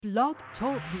Blog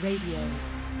Talk Radio.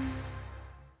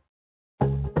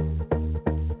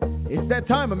 It's that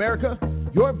time, America.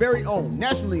 Your very own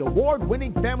nationally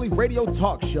award-winning family radio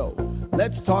talk show,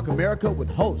 Let's Talk America with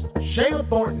host Shayla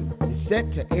Thornton, is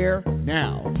set to air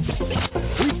now.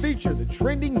 We feature the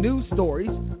trending news stories,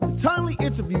 the timely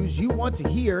interviews you want to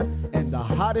hear, and the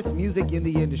hottest music in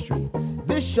the industry.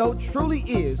 This show truly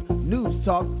is news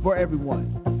talk for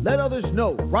everyone. Let others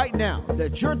know right now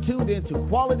that you're tuned into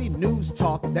quality news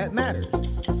talk that matters.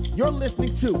 You're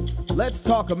listening to Let's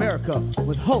Talk America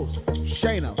with host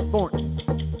Shayna Thornton.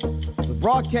 The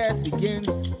broadcast begins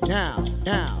now.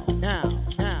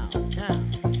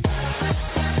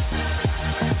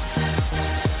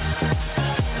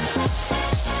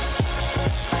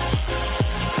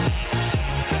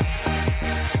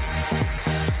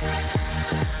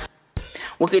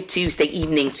 Well, good Tuesday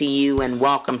evening to you, and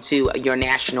welcome to your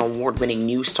national award-winning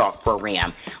news talk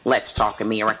program, Let's Talk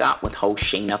America, with host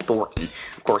Shayna Thornton.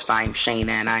 Of course, I'm Shayna,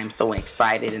 and I'm so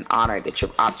excited and honored that you've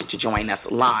opted to join us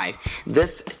live this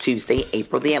Tuesday,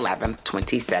 April the 11th,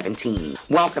 2017.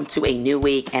 Welcome to a new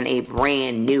week and a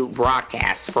brand new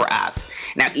broadcast for us.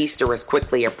 Now, Easter is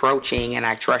quickly approaching, and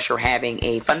I trust you're having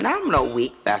a phenomenal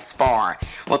week thus far.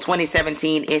 Well,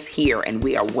 2017 is here, and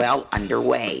we are well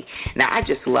underway. Now, I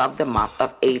just love the month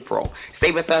of April.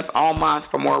 Stay with us all month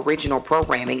for more original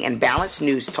programming and balanced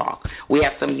news talk. We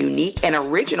have some unique and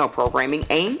original programming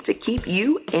aimed to keep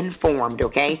you informed,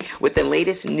 okay, with the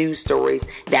latest news stories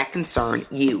that concern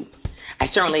you. I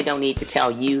certainly don't need to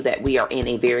tell you that we are in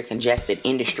a very congested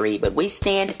industry, but we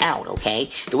stand out, okay,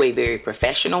 through a very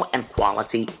professional and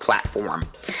quality platform.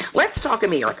 Let's Talk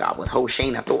America with host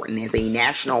Shayna Thornton is a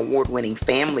national award-winning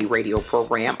family radio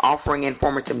program offering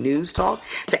informative news talk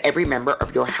to every member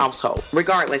of your household,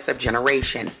 regardless of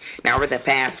generation. Now, over the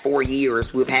past 4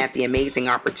 years, we've had the amazing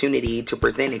opportunity to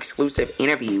present exclusive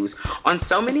interviews on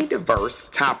so many diverse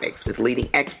topics with leading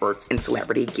experts and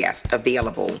celebrity guests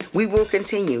available. We will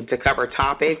continue to cover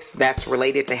topics that's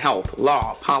related to health,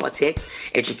 law, politics,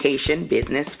 education,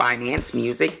 business, finance,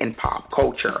 music, and pop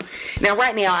culture. Now,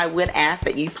 right now, I would ask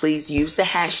that you please use the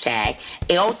hashtag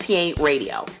LTA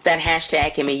Radio. That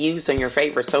hashtag can be used on your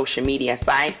favorite social media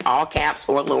site, all caps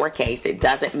or lowercase, it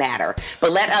doesn't matter.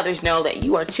 But let others know that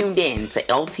you are tuned in to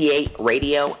LTA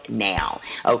Radio now,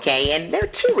 okay? And there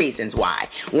are two reasons why.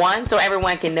 One, so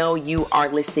everyone can know you are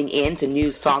listening in to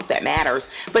News Talk That Matters.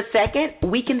 But second,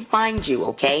 we can find you,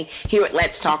 okay? Here at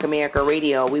Let's Talk America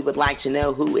Radio, we would like to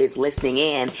know who is listening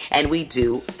in, and we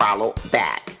do follow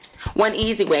back. One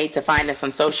easy way to find us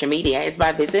on social media is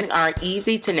by visiting our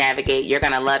easy-to-navigate, you're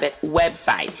going to love it,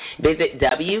 website. Visit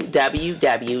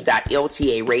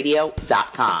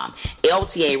www.ltaradio.com.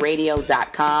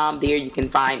 ltaradio.com. There you can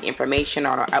find information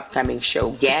on our upcoming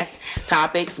show guests,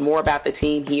 topics, more about the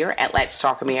team here at Let's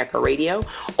Talk America Radio,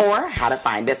 or how to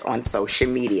find us on social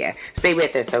media. Stay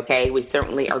with us, okay? We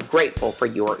certainly are grateful for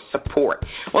your support.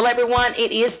 Well, everyone,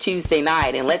 it is Tuesday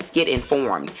night, and let's get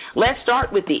informed. Let's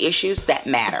start with the issues that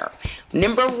matter.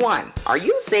 Number one, are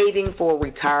you saving for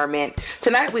retirement?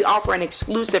 Tonight we offer an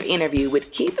exclusive interview with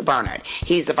Keith Bernard.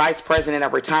 He's the Vice President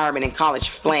of Retirement and College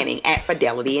Planning at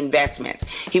Fidelity Investments.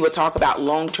 He will talk about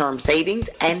long-term savings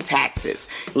and taxes.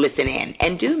 Listen in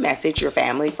and do message your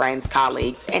family, friends,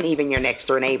 colleagues, and even your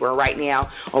next-door neighbor right now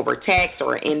over text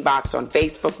or inbox on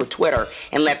Facebook or Twitter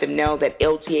and let them know that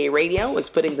LTA Radio is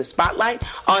putting the spotlight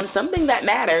on something that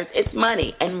matters. It's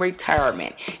money and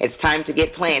retirement. It's time to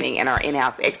get planning, and our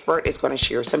in-house expert is going to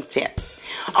share some tips.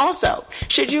 Also,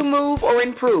 should you move or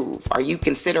improve? Are you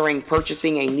considering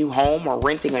purchasing a new home or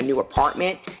renting a new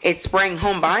apartment? It's spring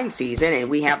home buying season, and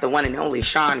we have the one and only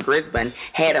Sean Grisbin,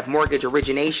 head of mortgage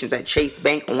originations at Chase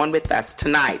Bank, on with us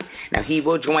tonight. Now, he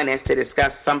will join us to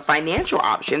discuss some financial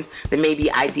options that may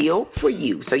be ideal for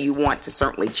you, so you want to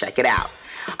certainly check it out.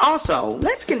 Also,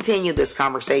 let's continue this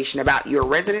conversation about your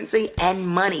residency and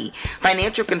money.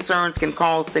 Financial concerns can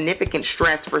cause significant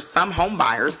stress for some home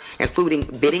buyers,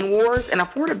 including bidding wars and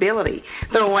affordability.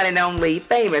 The one and only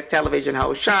famous television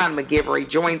host Sean McGivery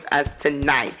joins us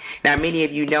tonight. Now, many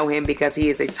of you know him because he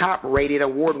is a top-rated,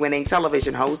 award-winning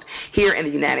television host here in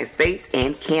the United States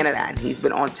and Canada, and he's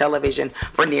been on television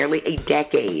for nearly a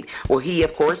decade. Well, he,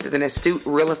 of course, is an astute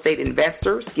real estate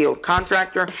investor, skilled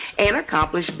contractor, and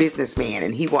accomplished businessman,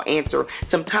 and he will answer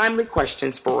some timely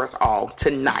questions for us all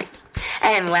tonight.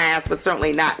 And last but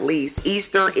certainly not least,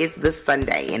 Easter is this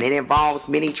Sunday, and it involves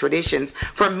many traditions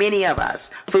for many of us,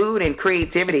 food and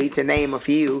creativity to name a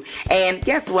few. And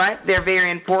guess what? They're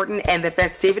very important, and the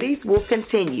festivities will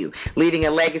continue, leaving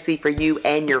a legacy for you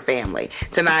and your family.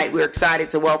 Tonight, we're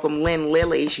excited to welcome Lynn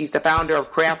Lilly. She's the founder of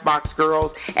Craft Box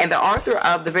Girls and the author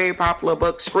of the very popular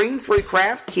book, Screen-Free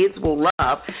Crafts Kids Will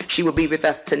Love. She will be with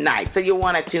us tonight, so you'll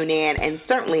want to tune in and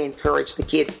certainly encourage the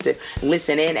kids to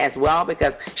listen in as well,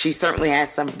 because she certainly has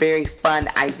some very fun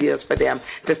ideas for them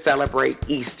to celebrate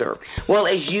Easter. Well,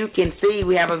 as you can see,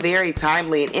 we have a very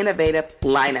timely and innovative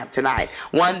lineup tonight,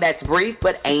 one that's brief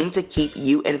but aimed to keep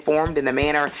you informed in the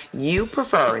manner you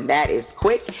prefer, and that is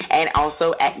quick and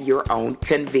also at your own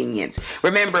convenience.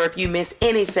 Remember, if you miss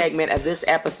any segment of this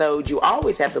episode, you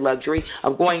always have the luxury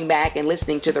of going back and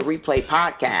listening to the replay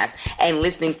podcast and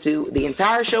listening to the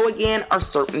entire show again or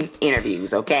certain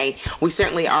interviews, okay? We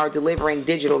certainly are delivering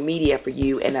digital media for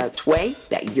you in a way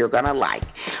that you're going to like.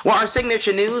 Well, our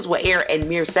signature news will air in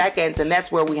mere seconds, and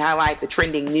that's where we highlight the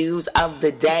trending news of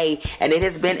the day, and it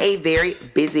has been a very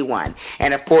busy one.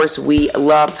 And, of course, we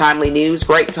love timely news,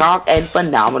 great talk, and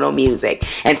phenomenal music.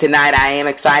 And tonight I am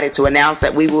excited to announce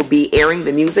that we will be airing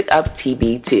the music of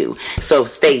TB2. So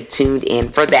stay tuned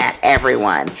in for that,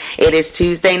 everyone. It is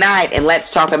Tuesday night, and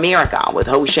Let's Talk America with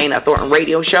host Shana Thornton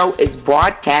Radio Show is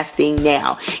broadcasting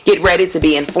now. Get ready to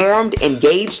be informed,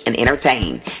 engaged, and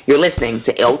entertained. You're listening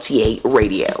to LTA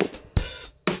Radio.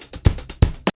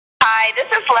 Hi, this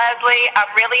is Leslie.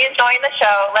 I'm really enjoying the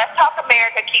show. Let's Talk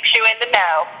America keeps you in the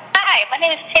know. Hi, my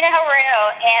name is Tina Harrell,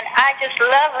 and I just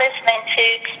love listening to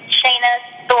Shana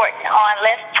Thornton on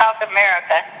Let's Talk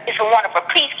America. It's wonderful.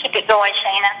 Please keep it going,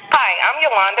 Shana. Hi, I'm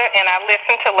Yolanda, and I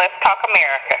listen to Let's Talk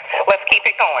America. Let's keep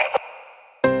it going.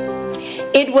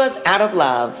 It was Out of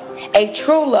Love, a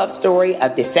true love story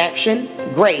of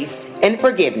deception, grace, and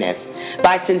forgiveness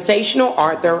by sensational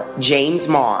author James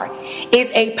Marr.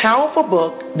 It's a powerful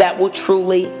book that will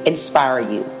truly inspire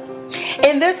you.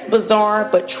 In this bizarre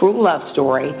but true love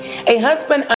story, a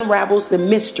husband unravels the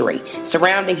mystery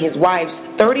surrounding his wife's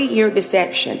 30-year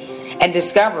deception and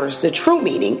discovers the true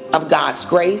meaning of God's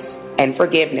grace and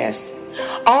forgiveness.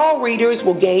 All readers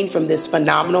will gain from this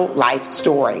phenomenal life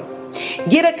story.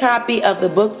 Get a copy of the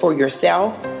book for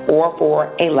yourself or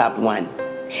for a loved one.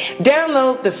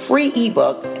 Download the free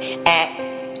ebook at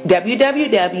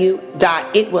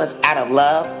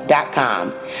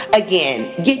www.itwasoutoflove.com.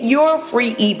 Again, get your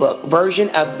free ebook version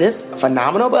of this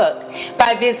phenomenal book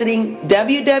by visiting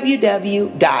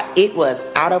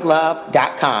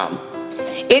www.itwasoutoflove.com.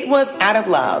 It Was Out of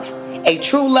Love, a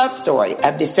true love story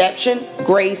of deception,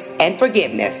 grace, and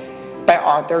forgiveness by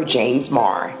author James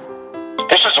Marr.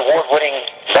 This is award-winning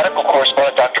medical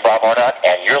correspondent Dr. Bob Arnott,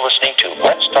 and you're listening to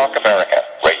Let's Talk America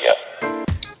Radio.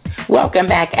 Welcome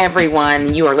back,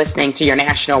 everyone. You are listening to your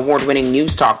national award-winning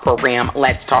news talk program,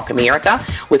 Let's Talk America,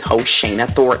 with host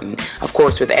Shana Thornton. Of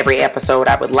course, with every episode,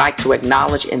 I would like to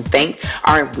acknowledge and thank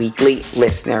our weekly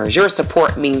listeners. Your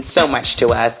support means so much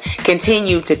to us.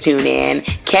 Continue to tune in,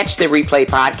 catch the replay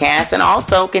podcast, and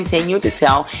also continue to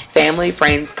tell family,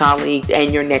 friends, colleagues,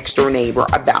 and your next-door neighbor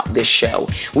about this show.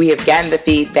 We have gotten the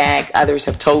feedback. Others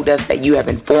have told us that you have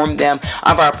informed them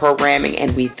of our programming,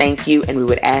 and we thank you, and we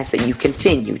would ask that you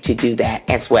continue to do that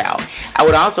as well. I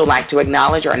would also like to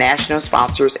acknowledge our national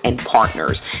sponsors and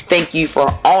partners. Thank you for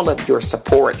all of your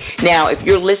support. Now, if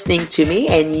you're listening to me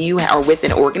and you are with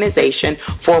an organization,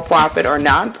 for-profit or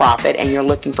non-profit, and you're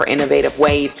looking for innovative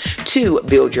ways to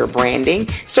build your branding,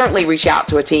 certainly reach out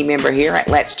to a team member here at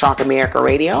Let's Talk America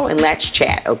Radio and let's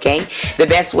chat, okay? The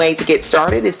best way to get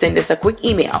started is send us a quick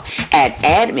email at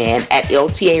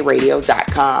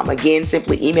admin@ltaradio.com. Again,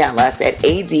 simply email us at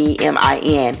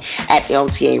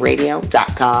admin@ltaradio.com.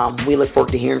 We look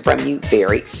forward to hearing from you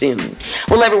very soon.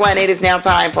 Well, everyone, it is now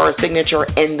time for our signature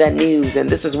in the news, and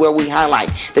this is where we highlight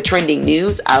the trending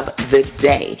news of the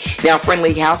day. Now,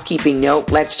 friendly housekeeping note,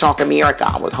 Let's Talk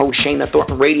America with host Shana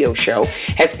Thornton Radio Show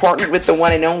has partnered with the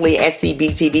one and only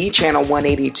SCB-TV Channel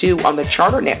 182 on the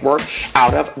Charter Network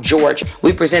out of Georgia.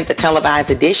 We present the televised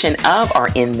edition of our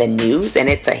In the News, and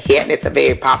it's a hit. It's a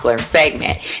very popular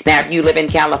segment. Now, if you live in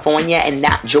California and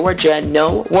not Georgia,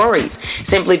 no worries.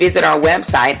 Simply visit our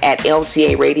website at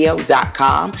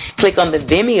ltaradio.com. Click on the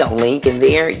Vimeo link, and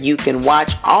there you can watch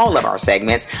all of our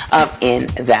segments of In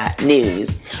the News.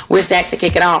 We're set to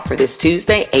kick it off for this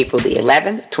Tuesday, April the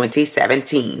 11th,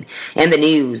 2017. In the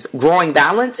news, growing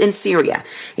violence in Syria.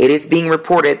 It is being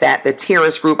reported that the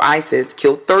terrorist group ISIS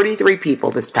killed 33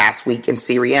 people this past week in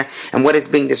Syria in what is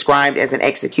being described as an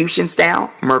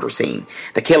execution-style murder scene.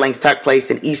 The killings took place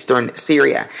in eastern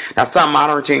Syria. Now, some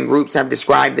monitoring groups have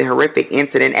described the horrific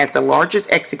incident as the largest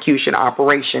execution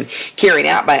operation carried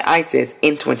out by ISIS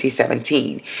in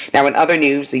 2017. Now, in other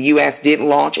news, the U.S. did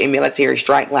launch a military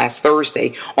strike last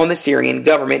Thursday on the Syrian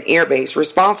government airbase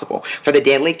responsible for the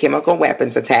deadly chemical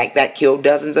weapons attack that killed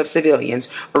dozens of civilians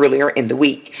earlier in the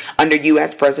week. Under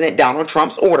U.S. President Donald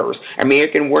Trump's orders,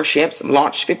 American warships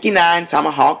launched 59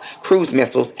 Tomahawk cruise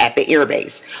missiles at the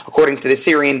airbase. According to the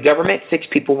Syrian government, 6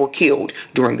 people were killed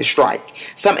during the strike.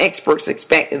 Some experts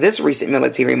expect this recent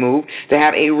military move to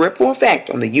have a ripple effect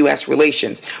on the U.S.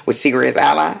 relations with Syria's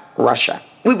ally, Russia.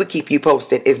 We will keep you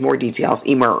posted as more details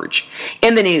emerge.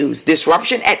 In the news,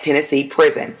 disruption at Tennessee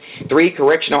prison. 3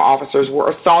 correctional officers were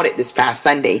assaulted this past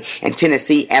Sunday in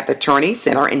Tennessee at the Turney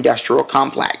Center Industrial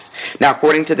Complex. Now,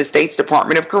 according to the state's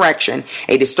Department of Correction,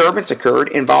 a disturbance occurred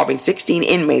involving 16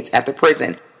 inmates at the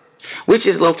prison, which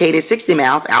is located 60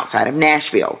 miles outside of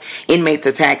Nashville. Inmates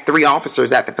attacked 3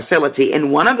 officers at the facility,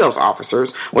 and one of those officers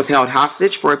was held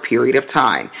hostage for a period of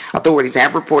time. Authorities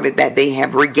have reported that they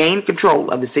have regained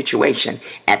control of the situation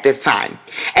at this time.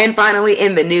 And finally,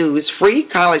 in the news, free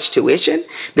college tuition.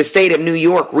 The state of New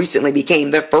York recently became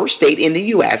the first state in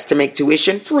the U.S. to make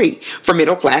tuition free for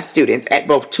middle-class students at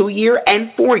both 2-year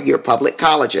and 4-year public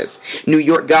colleges. New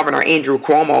York Governor Andrew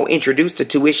Cuomo introduced a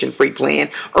tuition-free plan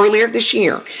earlier this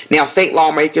year. Now, state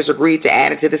lawmakers agreed to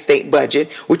add it to the state budget,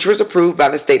 which was approved by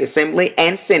the state assembly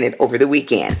and Senate over the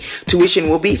weekend. Tuition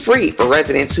will be free for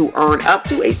residents who earn up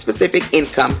to a specific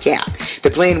income cap.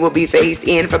 The plan will be phased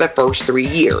in for the first 3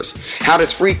 years. How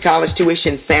does free college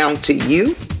tuition sound to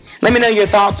you? Let me know your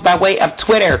thoughts by way of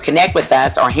Twitter. Connect with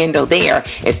us. Our handle there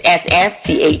is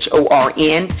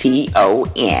SSTHORNTON.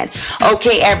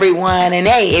 Okay, everyone. And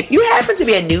hey, if you happen to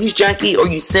be a news junkie or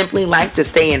you simply like to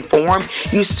stay informed,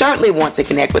 you certainly want to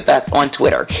connect with us on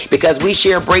Twitter because we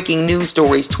share breaking news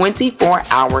stories 24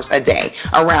 hours a day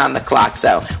around the clock.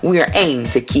 So we are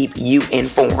aimed to keep you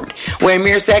informed. Well, in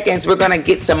mere seconds, we're going to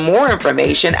get some more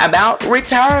information about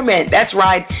retirement. That's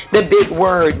right, the big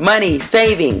word, money,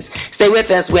 savings. Stay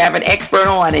with us. We have an expert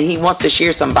on, and he wants to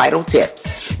share some vital tips.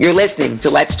 You're listening to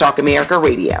Let's Talk America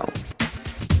Radio.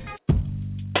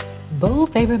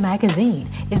 Bold Favor Magazine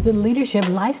is the leadership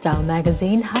lifestyle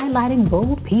magazine highlighting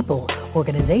bold people,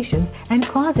 organizations, and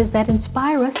causes that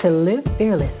inspire us to live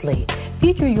fearlessly.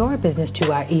 Feature your business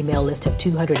to our email list of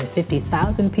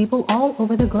 250,000 people all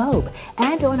over the globe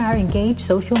and on our engaged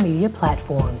social media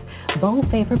platforms. Bold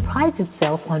Favor prides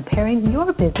itself on pairing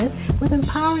your business with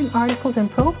empowering articles and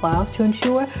profiles to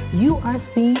ensure you are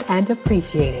seen and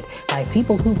appreciated by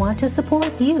people who want to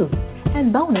support you.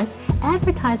 And bonus,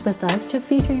 advertise with us to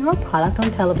feature your product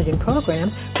on television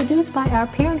programs produced by our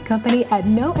parent company at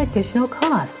no additional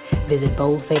cost. Visit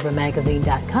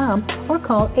boldfavormagazine.com or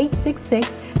call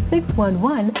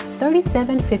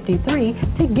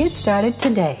 866-611-3753 to get started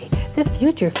today. The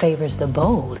future favors the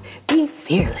bold. Be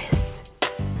fearless.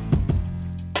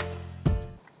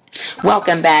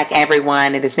 Welcome back,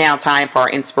 everyone. It is now time for our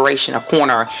Inspirational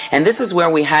Corner, and this is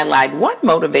where we highlight one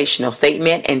motivational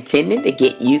statement intended to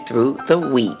get you through the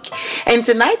week. And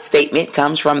tonight's statement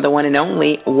comes from the one and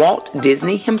only Walt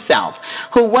Disney himself,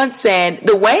 who once said,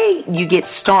 "The way you get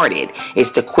started is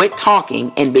to quit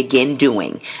talking and begin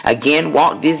doing." Again,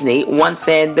 Walt Disney once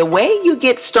said, "The way you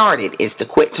get started is to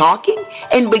quit talking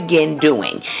and begin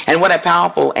doing." And what a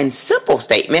powerful and simple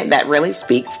statement that really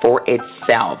speaks for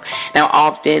itself. Now,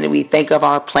 often we think of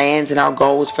our plans and our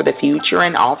goals for the future,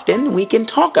 and often we can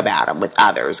talk about them with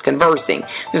others, conversing.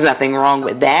 There's nothing wrong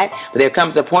with that, but there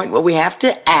comes a point where we have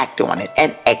to act on it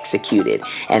and execute it.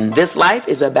 And this life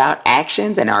is about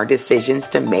actions and our decisions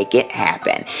to make it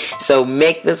happen. So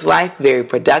make this life very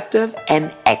productive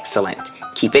and excellent.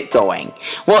 Keep it going.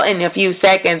 Well, in a few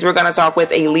seconds, we're going to talk with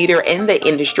a leader in the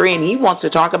industry, and he wants to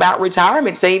talk about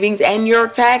retirement savings and your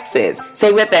taxes.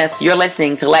 Stay with us. You're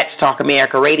listening to Let's Talk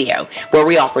America Radio, where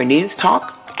we offer news,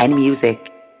 talk, and music.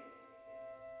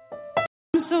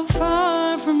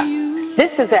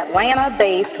 This is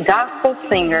Atlanta-based gospel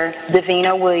singer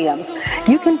Davina Williams.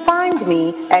 You can find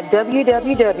me at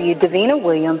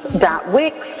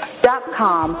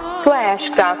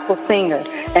www.davinawilliams.wix.com/gospel-singer.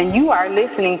 And you are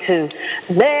listening to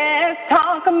Let's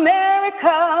Talk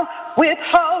America with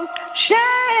host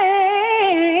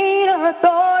Shane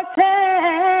Thornton.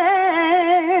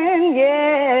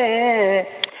 Yeah.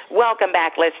 Well, Welcome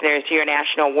back, listeners, to your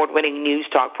national award-winning news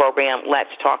talk program,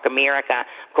 Let's Talk America.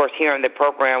 Of course, here in the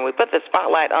program, we put the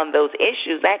spotlight on those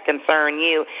issues that concern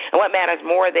you and what matters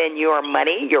more than your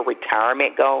money, your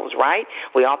retirement goals, right?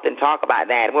 We often talk about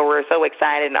that. Well, we're so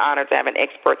excited and honored to have an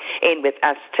expert in with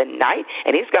us tonight,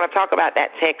 and he's going to talk about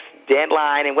that tax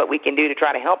deadline and what we can do to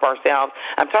try to help ourselves.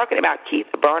 I'm talking about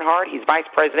Keith Bernhardt. He's Vice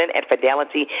President at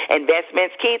Fidelity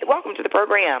Investments. Keith, welcome to the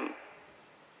program.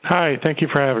 Hi, thank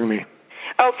you for having me.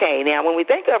 Okay, now when we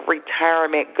think of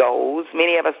retirement goals,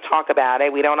 many of us talk about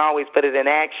it. We don't always put it in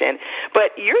action.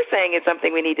 But you're saying it's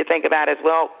something we need to think about as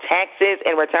well, taxes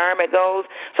and retirement goals,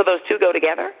 so those two go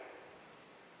together?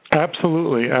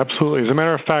 Absolutely, absolutely. As a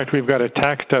matter of fact, we've got a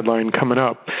tax deadline coming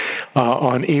up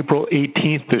on April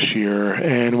 18th this year.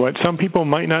 And what some people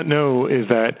might not know is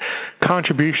that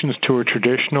contributions to a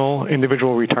traditional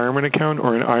individual retirement account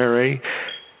or an IRA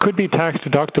could be tax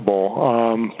deductible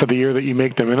for the year that you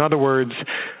make them. In other words,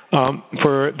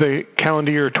 for the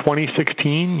calendar year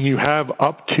 2016, you have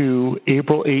up to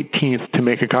April 18th to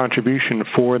make a contribution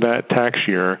for that tax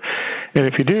year. And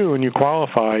if you do and you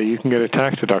qualify, you can get a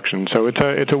tax deduction. So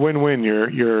it's a win-win.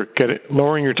 You're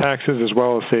lowering your taxes as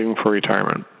well as saving for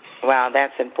retirement. Wow,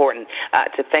 that's important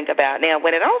to think about. Now,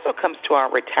 when it also comes to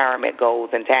our retirement goals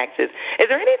and taxes, is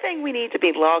there anything we need to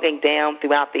be logging down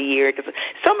throughout the year? Because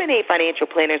so many financial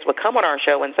planners will come on our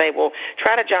show and say, well,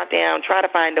 try to jot down, try to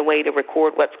find a way to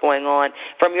record what's going on.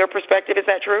 From your perspective, is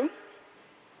that true?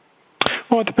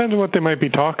 Well, it depends on what they might be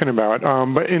talking about.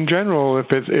 But in general, if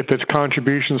it's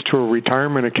contributions to a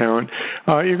retirement account,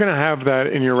 you're going to have that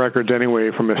in your records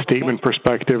anyway from a statement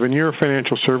perspective, and your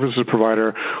financial services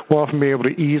provider will often be able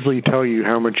to easily tell you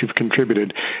how much you've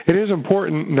contributed. It is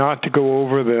important not to go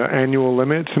over the annual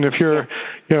limits, and if you're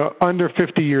under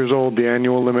 50 years old, the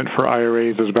annual limit for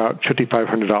IRAs is about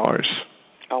 $5,500.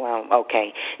 Oh, wow.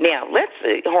 Okay. Now, let's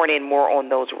horn in more on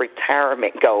those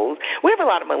retirement goals. We have a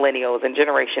lot of millennials and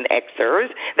Generation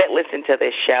Xers that listen to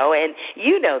this show, and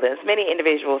you know this. Many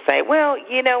individuals say, well,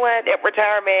 you know what, at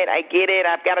retirement, I get it.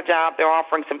 I've got a job. They're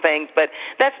offering some things, but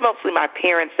that's mostly my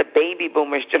parents, the baby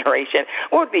boomers generation.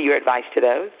 What would be your advice to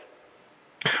those?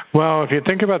 Well, if you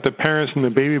think about the parents and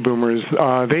the baby boomers,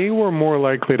 they were more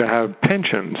likely to have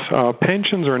pensions.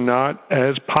 Pensions are not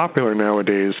as popular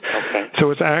nowadays. Okay. So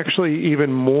it's actually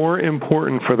even more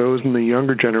important for those in the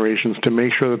younger generations to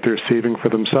make sure that they're saving for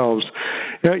themselves.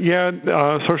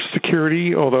 Social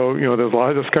Security, although there's a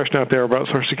lot of discussion out there about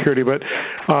Social Security, but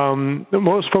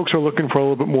most folks are looking for a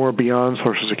little bit more beyond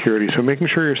Social Security. So making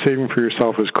sure you're saving for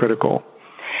yourself is critical.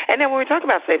 And then when we talk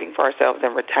about saving for ourselves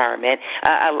in retirement,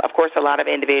 of course, a lot of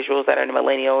individuals that are the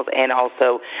millennials and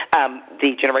also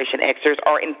the Generation Xers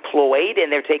are employed,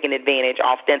 and they're taking advantage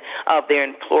often of their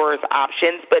employer's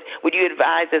options. But would you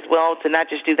advise as well to not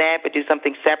just do that, but do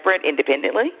something separate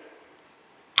independently?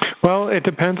 Well, it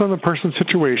depends on the person's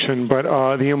situation, but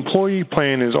the employee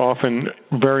plan is often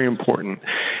very important.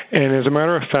 And as a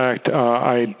matter of fact,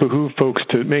 I behoove folks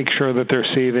to make sure that they're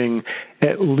saving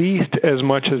at least as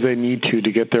much as they need to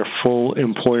get their full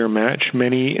employer match.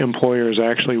 Many employers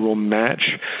actually will match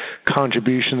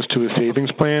contributions to a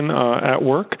savings plan at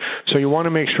work, so you want to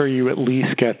make sure you at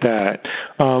least get that.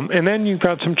 And then you've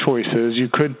got some choices. You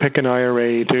could pick an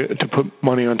IRA to put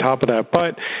money on top of that,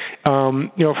 but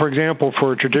for example,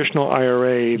 for a traditional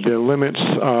IRA, the limits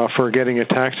for getting a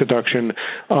tax deduction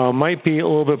might be a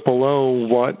little bit below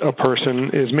what a person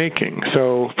is making.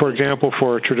 So, for example,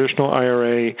 for a traditional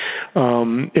IRA,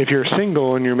 if you're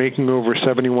single and you're making over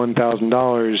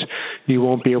 $71,000, you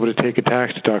won't be able to take a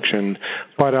tax deduction.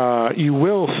 But you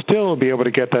will still be able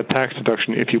to get that tax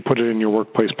deduction if you put it in your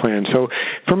workplace plan. So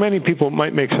for many people, it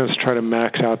might make sense to try to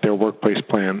max out their workplace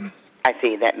plan. I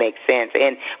see. That makes sense.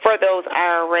 And for those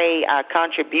IRA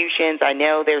contributions, I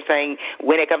know they're saying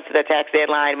when it comes to the tax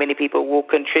deadline, many people will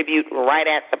contribute right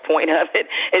at the point of it.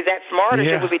 Is that smart, or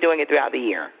should we be doing it throughout the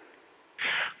year?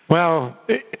 Well,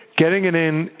 getting it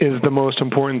in is the most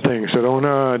important thing. So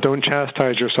don't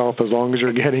chastise yourself as long as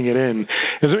you're getting it in.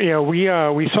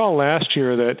 We saw last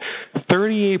year that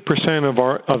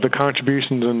 38% of the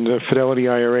contributions in the Fidelity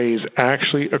IRAs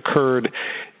actually occurred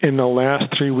in the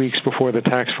last 3 weeks before the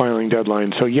tax filing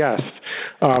deadline. So yes,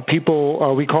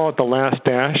 people, we call it the last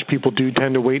dash. People do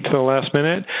tend to wait to the last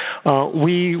minute.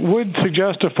 We would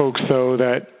suggest to folks, though,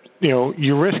 that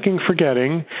you're risking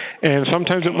forgetting, and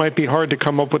sometimes it might be hard to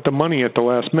come up with the money at the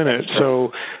last minute.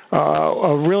 So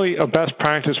a best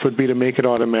practice would be to make it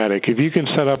automatic. If you can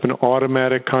set up an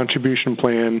automatic contribution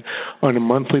plan on a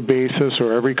monthly basis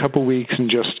or every couple of weeks and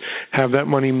just have that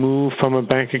money move from a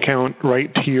bank account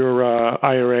right to your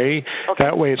IRA,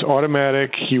 that way it's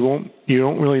automatic. You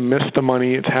don't really miss the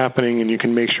money. It's happening, and you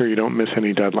can make sure you don't miss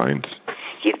any deadlines.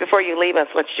 Keith, before you leave us,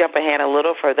 let's jump ahead a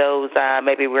little for those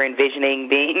maybe we're envisioning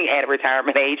being at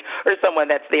retirement age or someone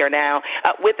that's there now.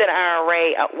 With an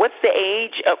IRA, what's the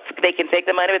age they can take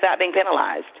the money without being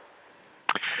penalized?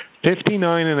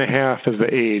 59 and a half is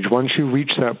the age. Once you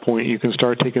reach that point, you can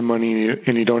start taking money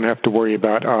and you don't have to worry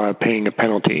about paying a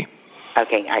penalty.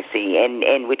 Okay, I see.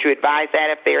 And would you advise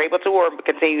that if they're able to, or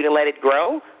continue to let it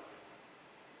grow?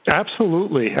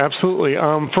 Absolutely.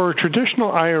 For a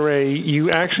traditional IRA, you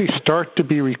actually start to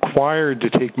be required to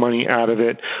take money out of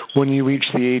it when you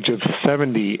reach the age of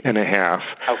 70 and a half.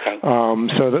 Okay.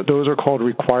 So those are called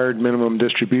required minimum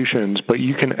distributions, but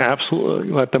you can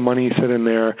absolutely let the money sit in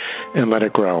there and let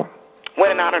it grow. What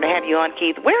an honor to have you on,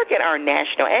 Keith. Where can our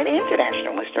national and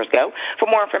international listeners go for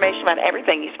more information about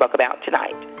everything you spoke about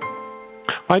tonight?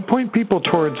 I'd point people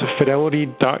towards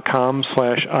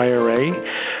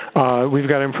fidelity.com/IRA. We've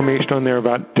got information on there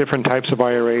about different types of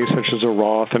IRAs, such as a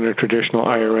Roth and a traditional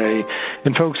IRA.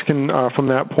 And folks can, from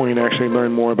that point, actually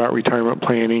learn more about retirement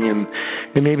planning and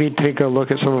maybe take a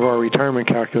look at some of our retirement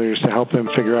calculators to help them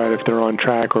figure out if they're on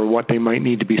track or what they might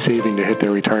need to be saving to hit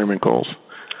their retirement goals.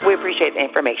 We appreciate the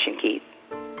information, Keith.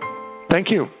 Thank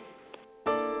you.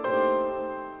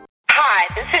 Hi,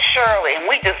 this is Shirley, and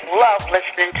we just love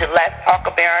listening to Let's Talk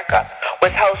America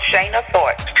with host Shana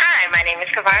Thornton. Hi, my name is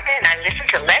Kavarna, and I listen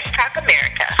to Let's Talk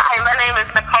America. Hi, my name is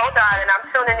Nicole Dodd, and I'm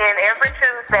tuning in every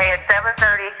Tuesday at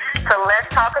 7:30 to Let's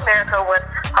Talk America with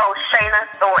host Shana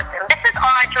Thornton. This is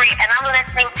Audrey, and I'm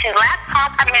listening to Let's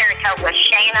Talk America with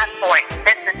Shana Thornton.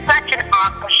 This is such an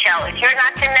awesome show. If you're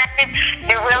not connected,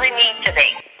 you really need to be.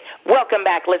 Welcome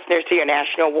back, listeners, to your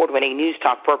national award-winning news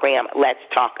talk program, Let's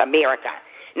Talk America.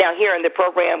 Now, here in the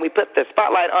program, we put the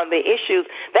spotlight on the issues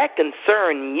that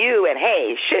concern you. And,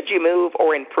 hey, should you move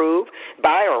or improve,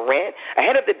 buy or rent?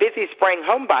 Ahead of the busy spring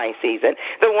home buying season,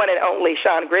 the one and only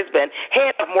Sean Grisbin,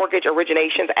 head of mortgage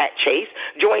originations at Chase,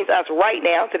 joins us right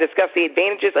now to discuss the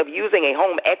advantages of using a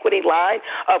home equity line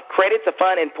of credit to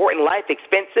fund important life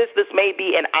expenses. This may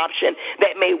be an option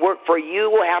that may work for you.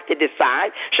 We'll have to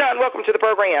decide. Sean, welcome to the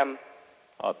program.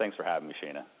 Thanks for having me,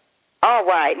 Shana. All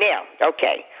right. Now,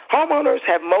 okay, homeowners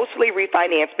have mostly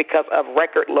refinanced because of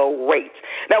record low rates.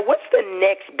 Now, what's the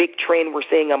next big trend we're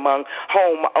seeing among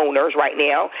homeowners right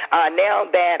now, now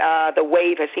that the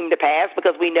wave has seemed to pass,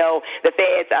 because we know the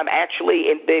Fed's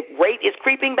the rate is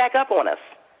creeping back up on us?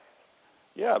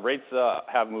 Yeah, rates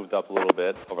have moved up a little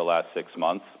bit over the last 6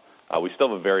 months. We still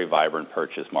have a very vibrant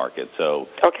purchase market, so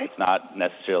it's not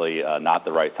necessarily not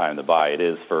the right time to buy. It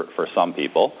is for some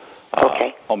people.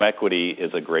 Home equity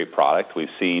is a great product.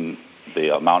 We've seen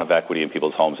the amount of equity in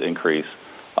people's homes increase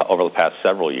over the past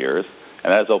several years,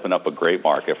 and that has opened up a great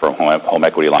market for home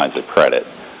equity lines of credit.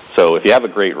 So if you have a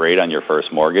great rate on your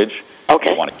first mortgage,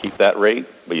 you want to keep that rate,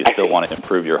 but you still want to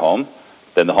improve your home,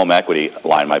 then the home equity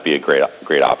line might be a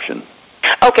great option.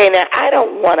 Okay, now I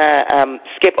don't want to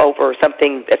skip over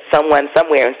something that someone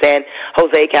somewhere in San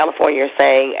Jose, California is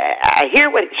saying. I hear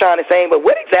what Sean is saying, but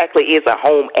what exactly is a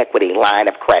home equity line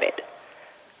of credit?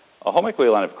 A home equity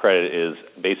line of credit is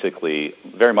basically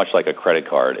very much like a credit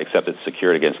card, except it's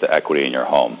secured against the equity in your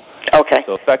home. Okay.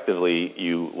 So effectively,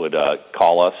 you would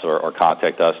call us or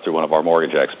contact us through one of our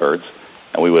mortgage experts,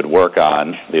 and we would work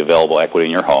on the available equity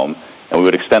in your home, and we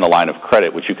would extend a line of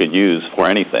credit which you could use for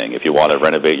anything. If you want to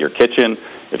renovate your kitchen,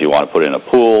 if you want to put in a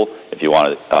pool, if you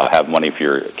want to have money for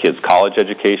your kids' college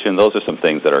education, those are some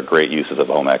things that are great uses of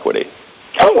home equity.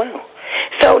 Oh, wow.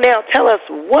 So now tell us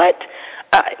what,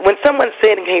 when someone's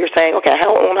sitting here saying, okay, I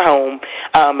own a home,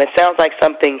 it sounds like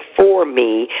something for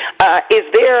me, is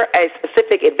there a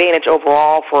specific advantage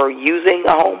overall for using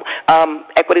a home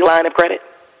equity line of credit?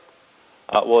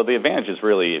 Well, the advantage is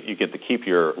really if you get to keep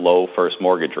your low first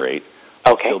mortgage rate,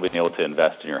 still being able to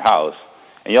invest in your house,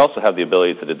 and you also have the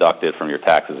ability to deduct it from your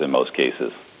taxes in most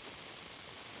cases.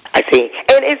 I see.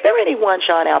 And is there anyone,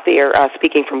 Sean, out there,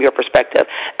 speaking from your perspective,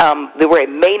 where it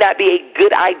may not be a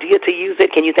good idea to use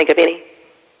it? Can you think of any?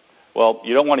 Well,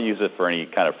 you don't want to use it for any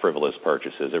kind of frivolous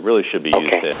purchases. It really should be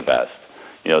used to invest.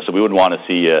 So we wouldn't want to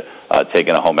see you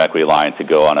taking a home equity line to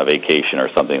go on a vacation or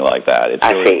something like that. It's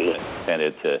really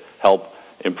intended to help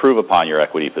improve upon your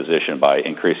equity position by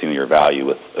increasing your value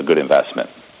with a good investment.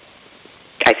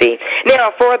 I see.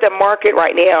 Now, for the market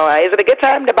right now, is it a good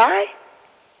time to buy?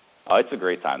 It's a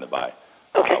great time to buy.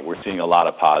 We're seeing a lot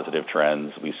of positive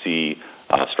trends. We see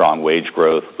strong wage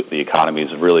growth. The economy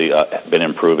has really been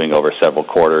improving over several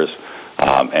quarters.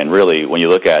 And really, when you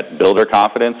look at builder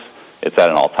confidence, it's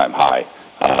at an all-time high,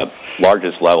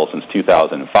 largest level since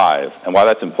 2005. And why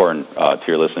that's important to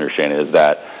your listeners, Shana, is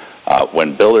that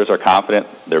when builders are confident,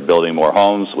 they're building more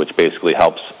homes, which basically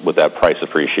helps with that price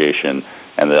appreciation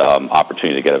and the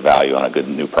opportunity to get a value on a good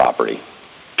new property.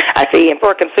 I see. And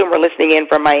for a consumer listening in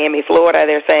from Miami, Florida,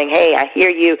 they're saying, hey, I hear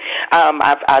you.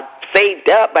 I've saved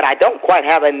up, but I don't quite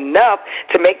have enough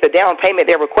to make the down payment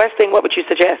they're requesting. What would you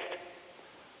suggest?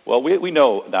 Well, we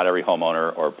know not every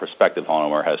homeowner or prospective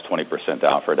homeowner has 20%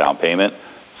 down for a down payment.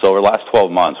 So over the last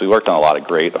 12 months, we worked on a lot of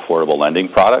great affordable lending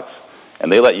products,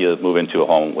 and they let you move into a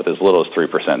home with as little as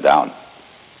 3% down.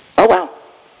 Oh, wow.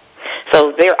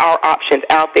 So there are options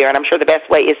out there, and I'm sure the best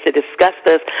way is to discuss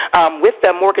this with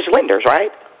the mortgage lenders,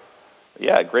 right?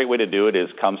 Yeah, a great way to do it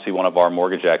is come see one of our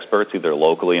mortgage experts, either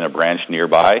locally in a branch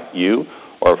nearby you,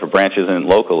 or if a branch isn't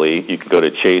locally, you can go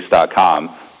to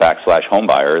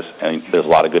chase.com/homebuyers, and there's a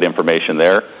lot of good information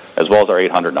there, as well as our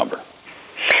 800 number.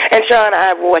 And, Sean,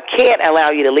 I can't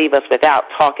allow you to leave us without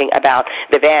talking about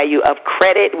the value of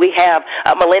credit. We have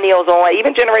millennials on,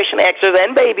 even Generation Xers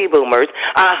and baby boomers,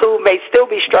 who may still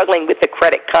be struggling with the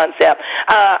credit concept.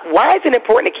 Why is it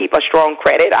important to keep a strong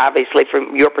credit, obviously,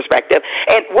 from your perspective?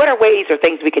 And what are ways or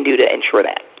things we can do to ensure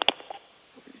that?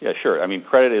 Yeah, sure. I mean,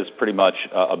 credit is pretty much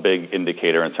a big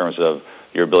indicator in terms of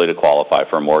your ability to qualify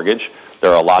for a mortgage.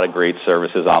 There are a lot of great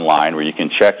services online where you can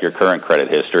check your current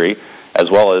credit history, as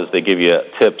well as they give you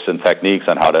tips and techniques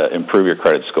on how to improve your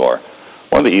credit score.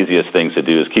 One of the easiest things to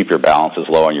do is keep your balances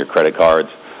low on your credit cards.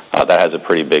 That has a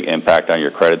pretty big impact on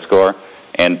your credit score.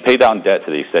 And pay down debt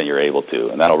to the extent you're able to,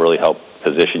 and that'll really help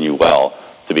position you well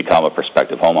to become a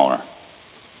prospective homeowner.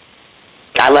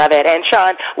 I love it. And,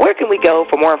 Sean, where can we go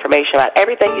for more information about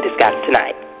everything you discussed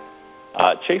tonight?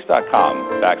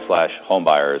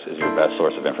 Chase.com/homebuyers is your best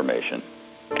source of information.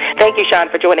 Thank you, Sean,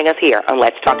 for joining us here on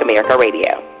Let's Talk America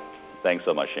Radio. Thanks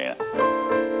so much, Shana.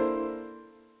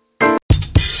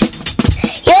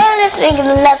 You're listening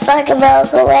to Let's Talk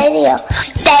America Radio.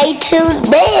 Stay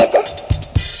tuned in.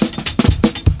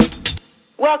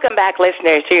 Welcome back,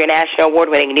 listeners, to your national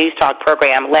award-winning news talk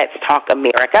program, Let's Talk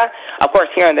America. Of course,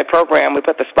 here on the program, we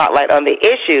put the spotlight on the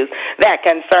issues that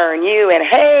concern you. And,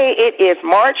 hey, it is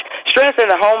March. Stress in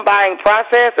the home buying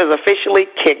process is officially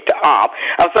kicked off.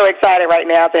 I'm so excited right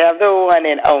now to have the one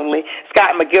and only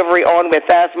Scott McGivery on with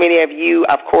us. Many of you,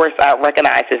 of course,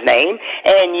 recognize his name,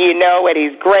 and you know what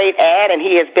he's great at, and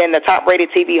he has been the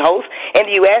top-rated TV host in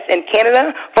the U.S. and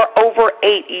Canada for over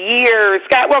 8 years.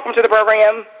 Scott, welcome to the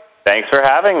program. Thanks for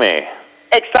having me.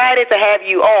 Excited to have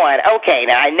you on. Okay,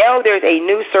 now I know there's a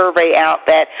new survey out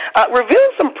that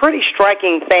reveals some pretty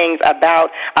striking things about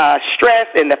stress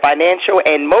in the financial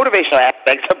and motivational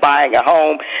aspects of buying a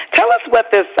home. Tell us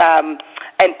what this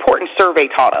important survey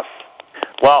taught us.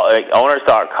 Well,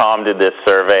 Owners.com did this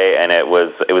survey, and it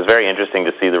was very interesting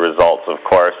to see the results. Of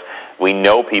course, we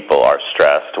know people are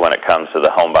stressed when it comes to the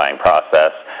home buying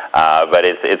process. But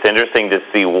it's interesting to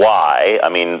see why. I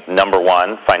mean, number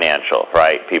one, financial,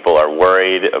 right? People are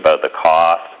worried about the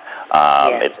cost.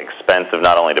 Yes. It's expensive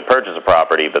not only to purchase a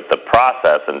property, but the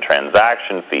process and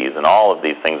transaction fees and all of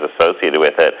these things associated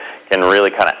with it can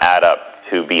really kind of add up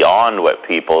to beyond what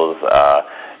people's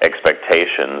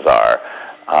expectations are.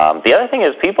 The other thing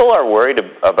is people are worried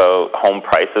about home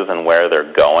prices and where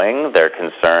they're going. They're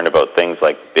concerned about things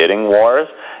like bidding wars.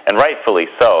 And rightfully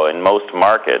so. In most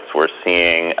markets, we're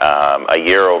seeing a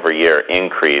year-over-year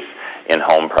increase in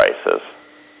home prices.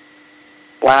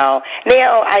 Wow.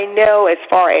 Now, I know as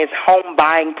far as home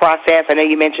buying process, I know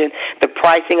you mentioned the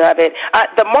pricing of it.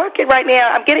 The market right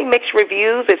now, I'm getting mixed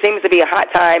reviews. It seems to be a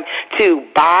hot time to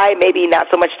buy, maybe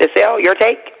not so much to sell. Your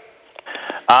take?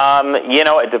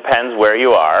 It depends where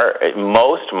you are.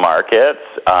 Most markets,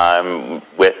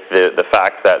 with the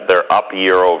fact that they're up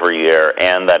year over year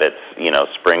and that it's,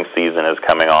 spring season is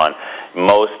coming on,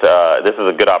 this is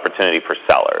a good opportunity for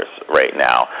sellers right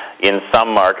now. In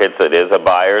some markets, it is a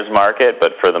buyer's market,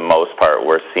 but for the most part,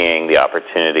 we're seeing the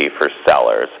opportunity for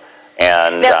sellers.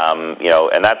 And,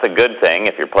 and that's a good thing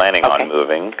if you're planning on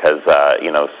moving because,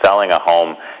 selling a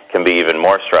home can be even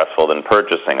more stressful than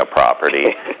purchasing a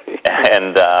property.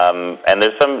 And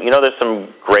there's some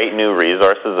great new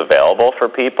resources available for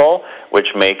people, which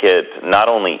make it not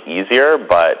only easier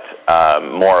but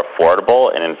more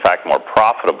affordable and in fact more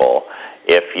profitable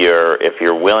if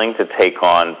you're willing to take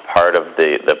on part of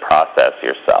the process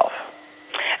yourself.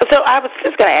 So I was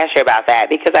just going to ask you about that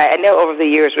because I know over the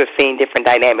years we've seen different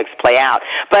dynamics play out.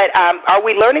 But are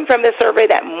we learning from this survey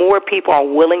that more people are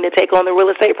willing to take on the real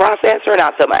estate process or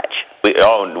not so much?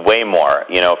 Way more.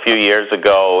 A few years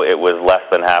ago it was less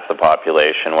than half the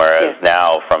population, whereas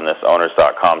now from this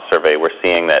Owners.com survey we're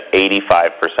seeing that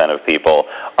 85% of people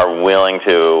are willing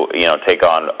to take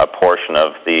on a portion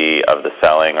of the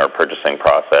selling or purchasing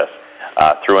process.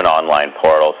 through an online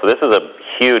portal. So this is a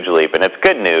huge leap, and it's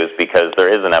good news because there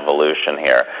is an evolution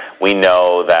here. We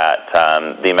know that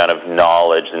the amount of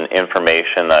knowledge and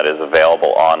information that is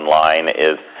available online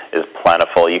is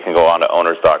plentiful. You can go on to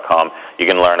owners.com. You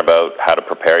can learn about how to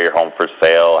prepare your home for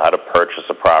sale, how to purchase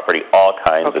a property, all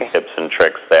kinds of tips and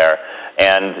tricks there.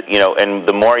 And, and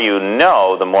the more you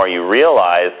know, the more you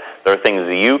realize there are things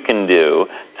you can do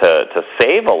to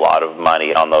save a lot of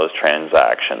money on those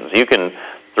transactions. You can,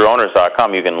 through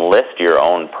owners.com, you can list your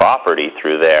own property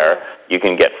through there. You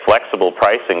can get flexible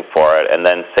pricing for it and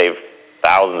then save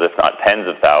thousands, if not tens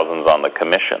of thousands, on the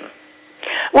commission.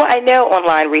 Well, I know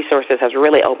online resources has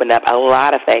really opened up a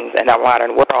lot of things in our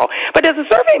modern world, but does the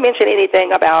survey mention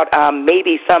anything about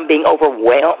maybe some being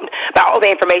overwhelmed by all the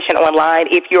information online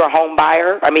if you're a home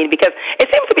buyer? I mean, because it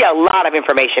seems to be a lot of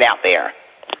information out there.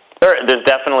 There's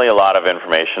definitely a lot of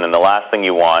information, and the last thing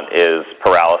you want is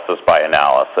paralysis by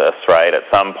analysis, right? At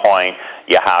some point,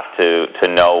 you have to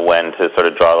know when to sort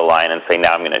of draw the line and say,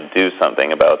 now I'm going to do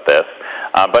something about this.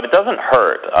 But it doesn't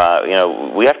hurt.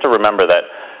 We have to remember that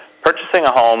purchasing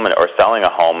a home or selling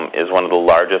a home is one of the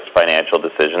largest financial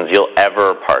decisions you'll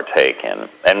ever partake in.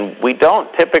 And we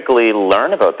don't typically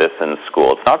learn about this in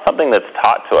school. It's not something that's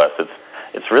taught to us.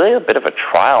 It's really a bit of a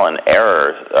trial and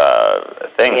error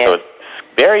thing. Yeah. So it's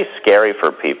very scary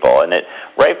for people, and it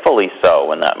rightfully so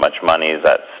when that much money is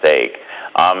at stake.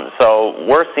 So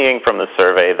we're seeing from the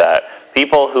survey that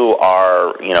people who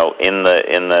are, in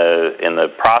the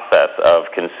process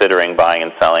of considering buying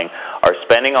and selling are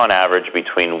spending on average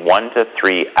between 1 to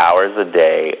 3 hours a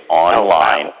day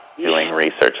online doing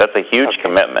research. That's a huge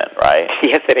commitment, right?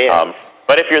 Yes, it is.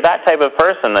 But if you're that type of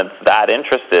person that's that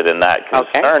interested and that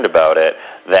concerned about it,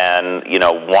 then,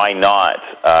 why not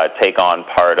take on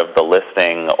part of the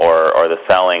listing or the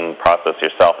selling process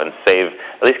yourself and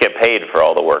at least get paid for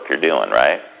all the work you're doing,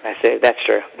 right? That's it. That's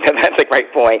true. That's a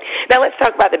great point. Now let's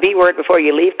talk about the B word before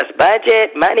you leave us.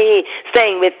 Budget, money,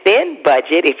 staying within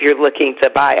budget if you're looking to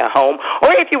buy a home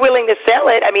or if you're willing to sell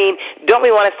it. I mean, don't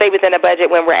we want to stay within a budget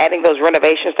when we're adding those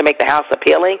renovations to make the house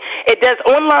appealing? Does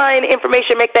online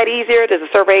information make that easier? Does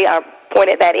the survey point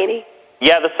at that any?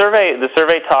 Yeah, the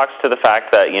survey talks to the fact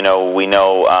that we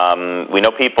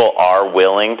know people are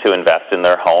willing to invest in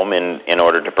their home in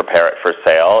order to prepare it for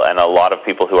sale, and a lot of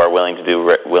people who are willing to do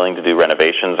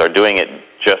renovations are doing it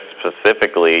just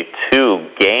specifically to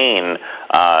gain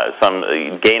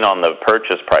on the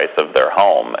purchase price of their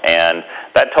home, and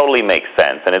that totally makes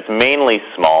sense. And it's mainly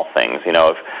small things.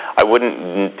 If I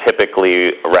wouldn't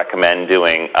typically recommend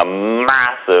doing a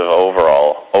massive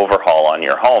overhaul on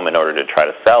your home in order to try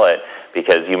to sell it,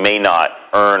 because you may not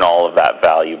earn all of that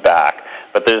value back.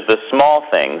 But there's the small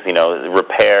things,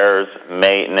 repairs,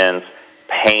 maintenance,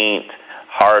 paint,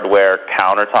 hardware,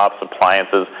 countertops,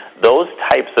 appliances. Those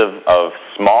types of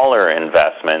smaller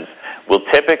investments will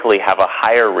typically have a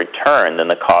higher return than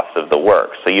the cost of the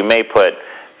work. So you may put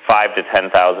 $5,000 to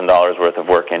 $10,000 worth of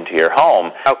work into your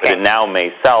home, but it now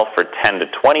may sell for $10,000 to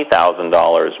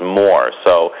 $20,000 more.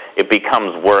 So it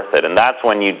becomes worth it, and that's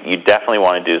when you definitely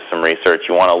want to do some research.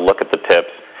 You want to look at the tips.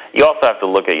 You also have to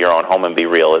look at your own home and be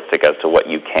realistic as to what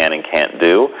you can and can't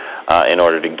do in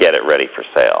order to get it ready for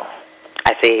sale.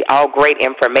 I see. All great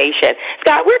information.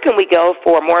 Scott, where can we go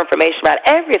for more information about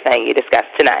everything you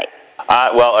discussed tonight?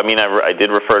 I did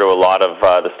refer to a lot of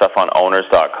the stuff on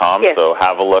owners.com, so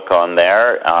have a look on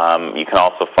there. You can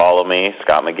also follow me,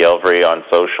 Scott McGilvery, on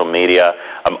social media.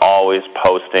 I'm always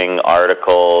posting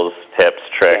articles, tips,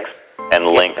 tricks, and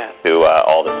links to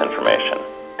all this information.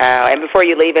 And before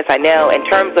you leave us, I know, in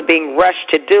terms of being rushed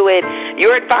to do it,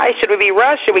 your advice, should we be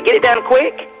rushed? Should we get it done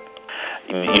quick?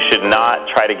 You should not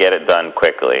try to get it done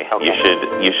quickly.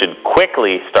 You should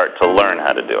quickly start to learn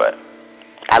how to do it.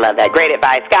 I love that. Great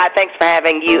advice. Scott, thanks for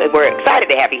having you. We're excited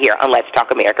to have you here on Let's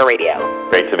Talk America Radio.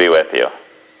 Great to be with you.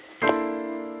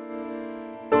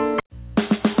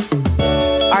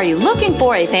 Are you looking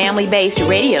for a family-based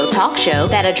radio talk show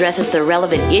that addresses the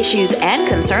relevant issues and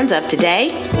concerns of today?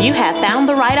 You have found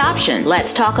the right option. Let's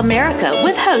Talk America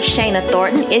with host Shana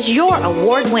Thornton is your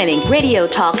award-winning radio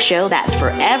talk show that's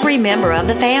for every member of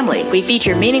the family. We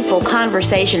feature meaningful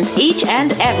conversations each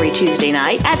and every Tuesday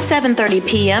night at 7:30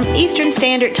 p.m. Eastern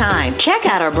Standard Time. Check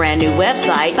out our brand new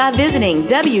website by visiting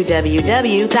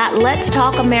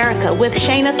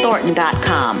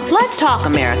www.letstalkamerica.com. Let's Talk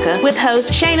America with host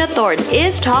Shana Thornton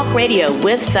is talk radio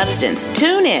with substance.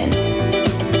 Tune in.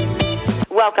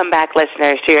 welcome back,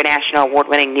 listeners, to your national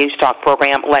award-winning news talk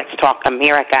program, Let's Talk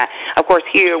America. Of course,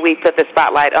 here we put the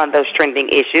spotlight on those trending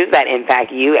issues that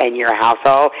impact you and your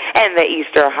household, and the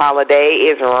Easter holiday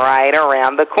is right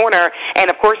around the corner, and,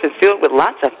 of course, it's filled with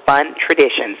lots of fun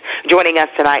traditions. Joining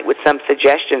us tonight with some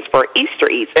suggestions for Easter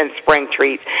eats and spring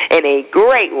treats in a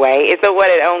great way is the one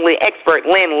and only expert,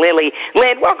 Lynn Lilly.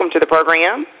 Lynn, welcome to the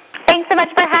program. Thanks so much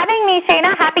for having me,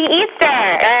 Shayna. Happy Easter.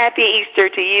 Happy Easter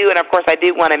to you. And, of course, I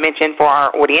do want to mention for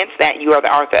our audience that you are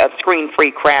the author of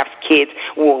Screen-Free Crafts Kids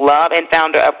Will Love and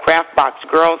founder of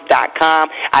CraftBoxGirls.com.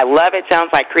 I love it. Sounds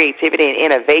like creativity and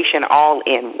innovation all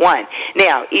in one.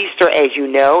 Now, Easter, as you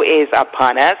know, is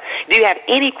upon us. Do you have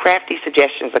any crafty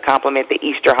suggestions to complement the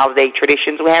Easter holiday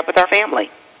traditions we have with our family?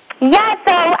 Yeah,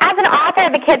 so as an author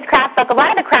of the Kids Craft Book, a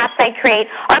lot of the crafts I create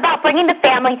are about bringing the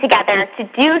family together to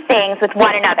do things with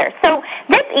one another. So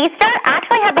this Easter, I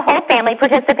actually have the whole family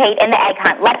participate in the egg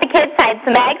hunt. Let the kids hide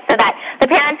some eggs so that the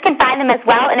parents can find them as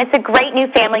well, and it's a great new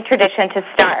family tradition to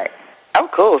start. Oh,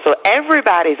 cool. So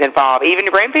everybody's involved, even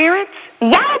the grandparents?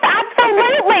 Yes,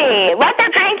 absolutely. Let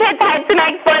their grandkids hide some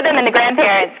eggs for them, and the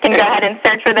grandparents can go ahead and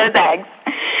search for those eggs.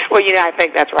 Well, I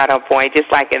think that's right on point.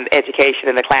 Just like in education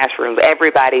in the classrooms,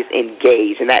 everybody's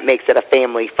engaged, and that makes it a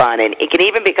family fun. And it can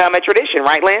even become a tradition,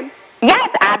 right, Lynn? Yes,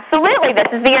 absolutely.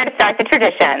 This is the year to start the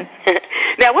tradition.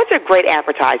 Now, what's a great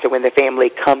appetizer when the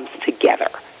family comes together?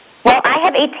 Well, I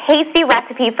have a tasty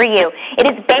recipe for you. It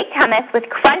is baked hummus with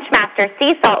Crunchmaster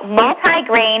sea salt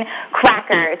multi-grain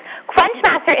crackers.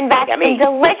 Crunchmaster invests in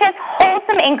delicious,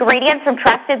 wholesome ingredients from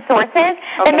trusted sources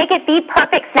that make it the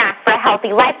perfect snack for a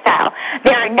healthy lifestyle.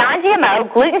 They are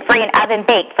non-GMO, gluten-free, and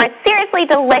oven-baked for a seriously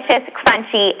delicious,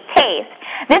 crunchy taste.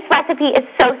 This recipe is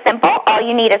so simple. All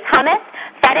you need is hummus,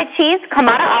 feta cheese,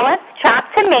 Kamado olives, chopped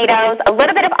tomatoes, a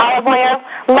little bit of olive oil,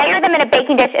 layer them in a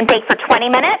baking dish and bake for 20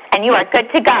 minutes, and you are good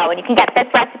to go. And you can get this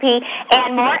recipe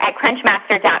and more at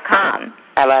Crunchmaster.com.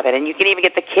 I love it. And you can even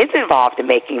get the kids involved in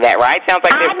making that, right? Sounds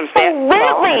like there's some steps.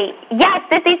 Absolutely. Yes,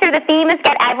 this Easter the theme is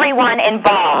get everyone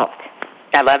involved.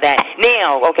 I love that.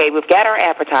 Now, okay, we've got our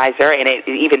appetizer, and it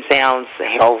even sounds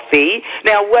healthy.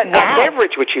 Now, what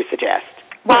beverage would you suggest?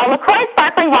 Well, LaCroix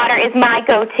Sparkling Water is my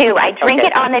go-to. I drink it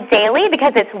on the daily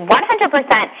because it's 100%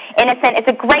 innocent. It's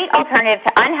a great alternative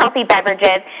to unhealthy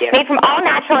beverages made from all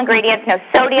natural ingredients, no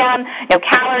sodium, no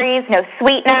calories, no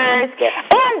sweeteners.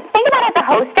 And think about it, the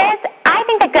hostess. I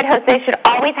think that good hostess should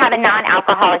always have a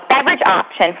non-alcoholic beverage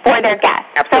option for their guests.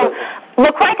 Absolutely. So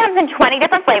LaCroix comes in 20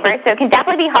 different flavors, so it can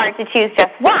definitely be hard to choose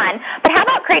just one. But how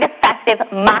about create a festive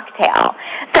mocktail?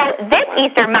 So this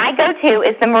Easter, my go-to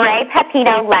is the Murray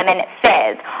Pepino Lemon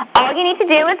Fizz. All you need to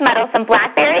do is muddle some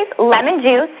blackberries, lemon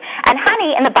juice, and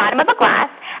honey in the bottom of a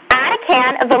glass. Add a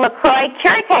can of the LaCroix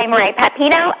Curate Murray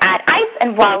Pepino, add ice,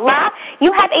 and voila,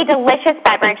 you have a delicious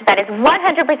beverage that is 100%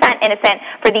 innocent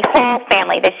for the whole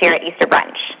family this year at Easter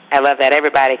brunch. I love that.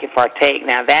 Everybody can partake.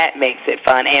 Now, that makes it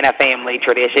fun and a family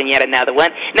tradition, yet another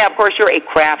one. Now, of course, you're a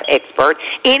craft expert.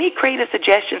 Any creative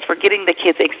suggestions for getting the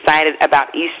kids excited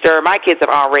about Easter? My kids have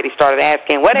already started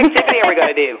asking, what activity are we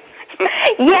going to do?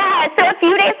 Yeah, so a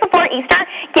few days before Easter,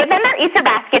 give them their Easter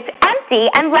baskets empty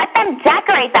and let them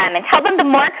decorate them and tell them the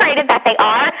more creative that they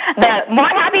are, the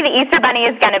more happy the Easter Bunny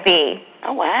is going to be.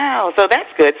 Oh, wow. So that's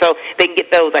good. So they can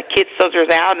get those kid scissors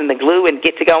out and the glue and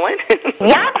get to going?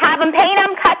 Yep, have them paint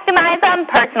them, customize them,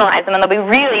 personalize them, and they'll be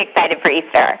really excited for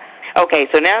Easter. Okay,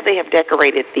 so now they have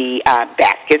decorated the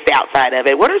baskets, the outside of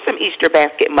it. What are some Easter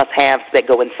basket must-haves that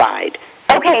go inside?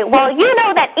 Okay, well, you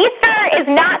know that Easter is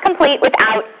not complete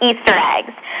without Easter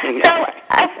eggs. So,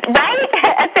 a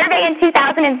survey in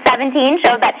 2017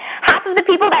 showed that half of the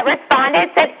people that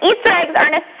responded said Easter eggs are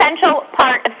an essential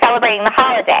part of celebrating the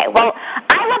holiday. Well,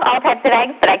 I love all types of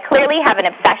eggs, but I clearly have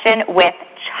an obsession with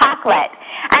chocolate.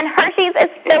 And Hershey's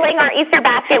is filling our Easter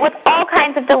basket with all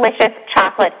kinds of delicious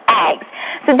chocolate eggs.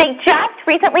 So they just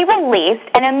recently released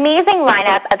an amazing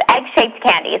lineup of egg-shaped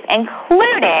candies,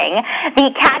 including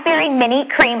the Cadbury Mini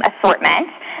Cream Assortment,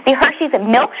 the Hershey's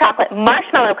Milk Chocolate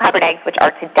Marshmallow Covered Eggs, which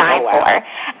are to die for,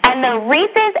 and the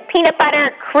Reese's Peanut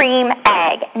Butter Cream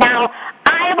Egg. Now,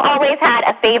 I have always had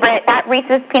a favorite. That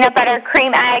Reese's Peanut Butter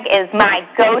Cream Egg is my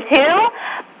go-to.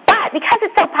 But because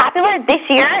it's so popular, this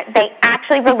year they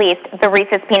actually released the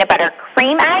Reese's Peanut Butter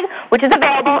Cream Egg, which is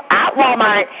available at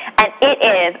Walmart, and it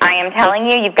is, I am telling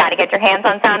you, you've got to get your hands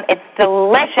on some. It's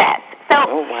delicious. So,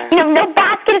 no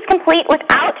basket is complete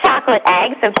without chocolate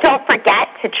eggs, so don't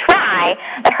forget to try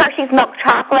the Hershey's Milk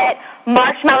Chocolate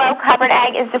Marshmallow Covered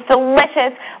Egg. Is just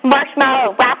delicious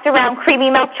marshmallow wrapped around creamy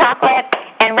milk chocolate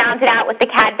and rounded out with the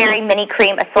Cadbury Mini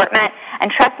Cream Assortment. And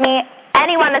trust me,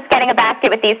 anyone that's getting a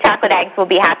basket with these chocolate eggs will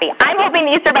be happy. I'm hoping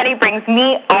the Easter Bunny brings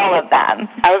me all of them.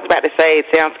 I was about to say, it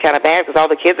sounds kind of bad because all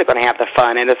the kids are going to have the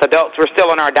fun, and as adults, we're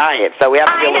still on our diet, so we have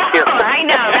to be a little careful. I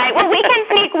know, right? Well, we can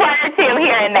sneak one or two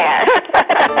here and there.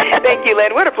 Thank you,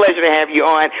 Lynn. What a pleasure to have you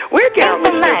on. Where can our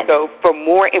listeners go for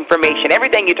more information,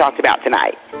 everything you talked about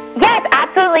tonight? Yes,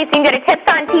 absolutely. So you can go to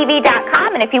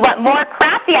tipsontv.com, and if you want more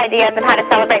crafty ideas on how to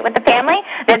celebrate with the family,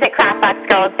 visit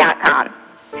craftboxgirls.com.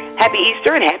 Happy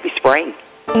Easter and happy spring.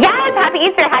 Yes, happy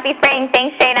Easter, happy spring.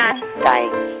 Thanks, Shayna.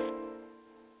 Thanks.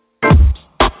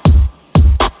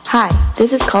 Hi,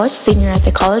 this is college senior at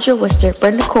the College of Worcester,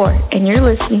 Brenda Core, and you're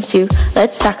listening to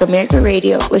Let's Talk America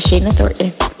Radio with Shayna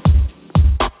Thornton.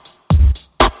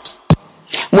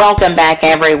 Welcome back,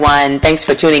 everyone. Thanks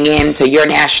for tuning in to your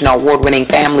national award-winning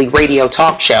family radio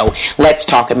talk show, Let's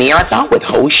Talk America, with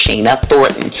host Shayna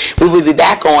Thornton. We will be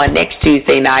back on next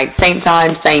Tuesday night, same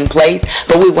time, same place,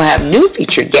 but we will have new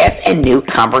featured guests and new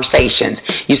conversations.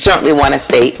 You certainly want to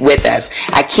stay with us.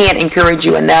 I can't encourage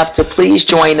you enough to please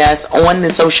join us on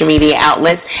the social media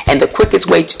outlets, and the quickest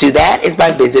way to do that is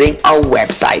by visiting our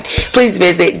website. Please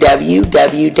visit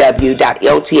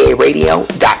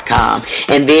www.ltaradio.com,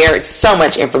 and there is so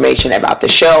much information about the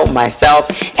show, myself,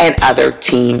 and other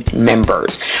team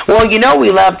members. Well, you know we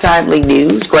love timely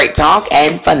news, great talk,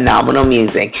 and phenomenal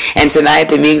music. And tonight,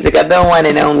 the music of the one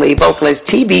and only vocalist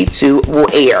TB2 will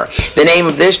air. The name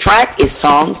of this track is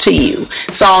Song to You.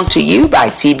 Song to You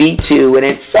by TB2, and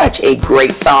it's such a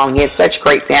great song. He has such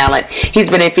great talent. He's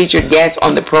been a featured guest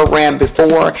on the program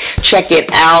before. Check it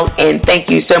out, and thank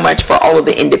you so much for all of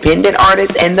the independent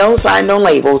artists and those signed on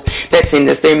labels that send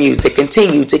us their music.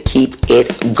 Continue to keep it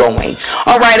going.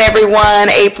 All right, everyone,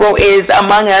 April is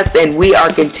among us, and we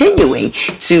are continuing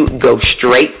to go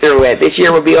straight through it. This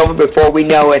year will be over before we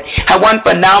know it. Have one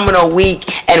phenomenal week,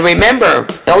 and remember,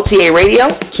 LTA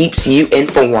Radio keeps you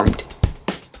informed.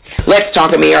 Let's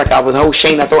Talk America with host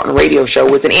Shayna Thornton Radio Show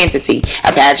was an entity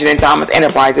of Paget & Thomas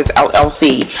Enterprises,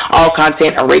 LLC. All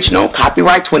content original,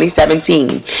 copyright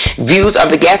 2017. Views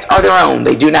of the guests are their own.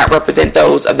 They do not represent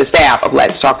those of the staff of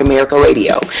Let's Talk America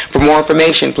Radio. For more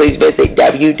information, please visit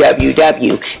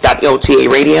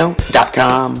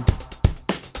www.ltaradio.com.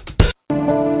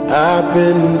 I've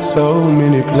been so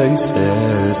many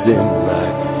places in my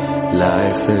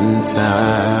life and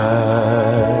time.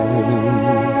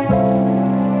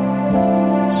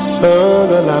 Sung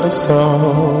a lot of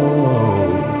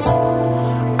songs,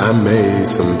 I made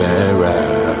some bad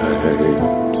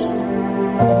rides.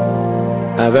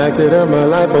 I've acted out my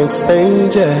life on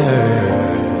stages,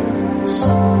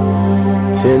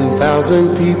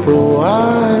 10,000 people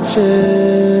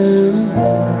watching.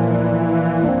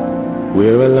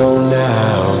 We're alone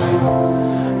now,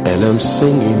 and I'm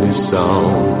singing this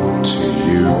song to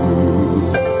you.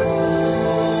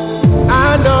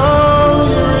 I know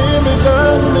your image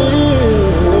of me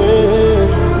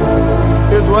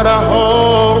is what I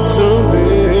hope to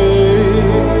be.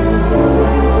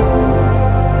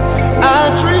 I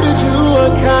treated you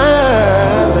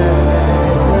unkindly,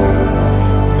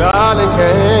 darling,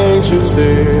 can't you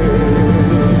see?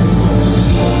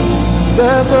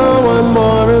 There's no one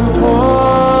more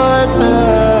important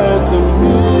to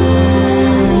me,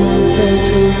 can't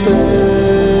you see?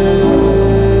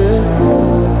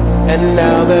 And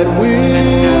now that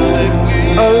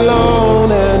we're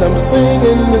alone and I'm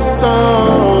singing this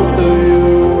song to you,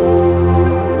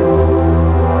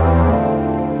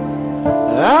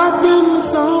 I've been to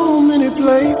so many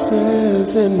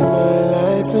places in my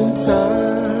life and time.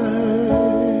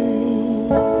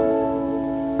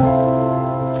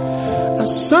 I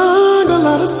sung a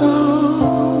lot of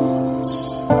songs,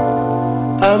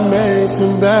 I made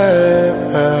some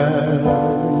bad times,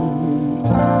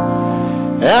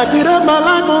 acted up my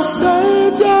life on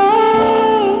stage,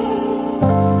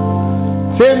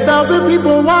 10,000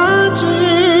 people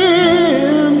watching.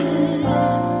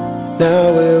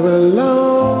 Now we're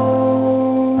alone.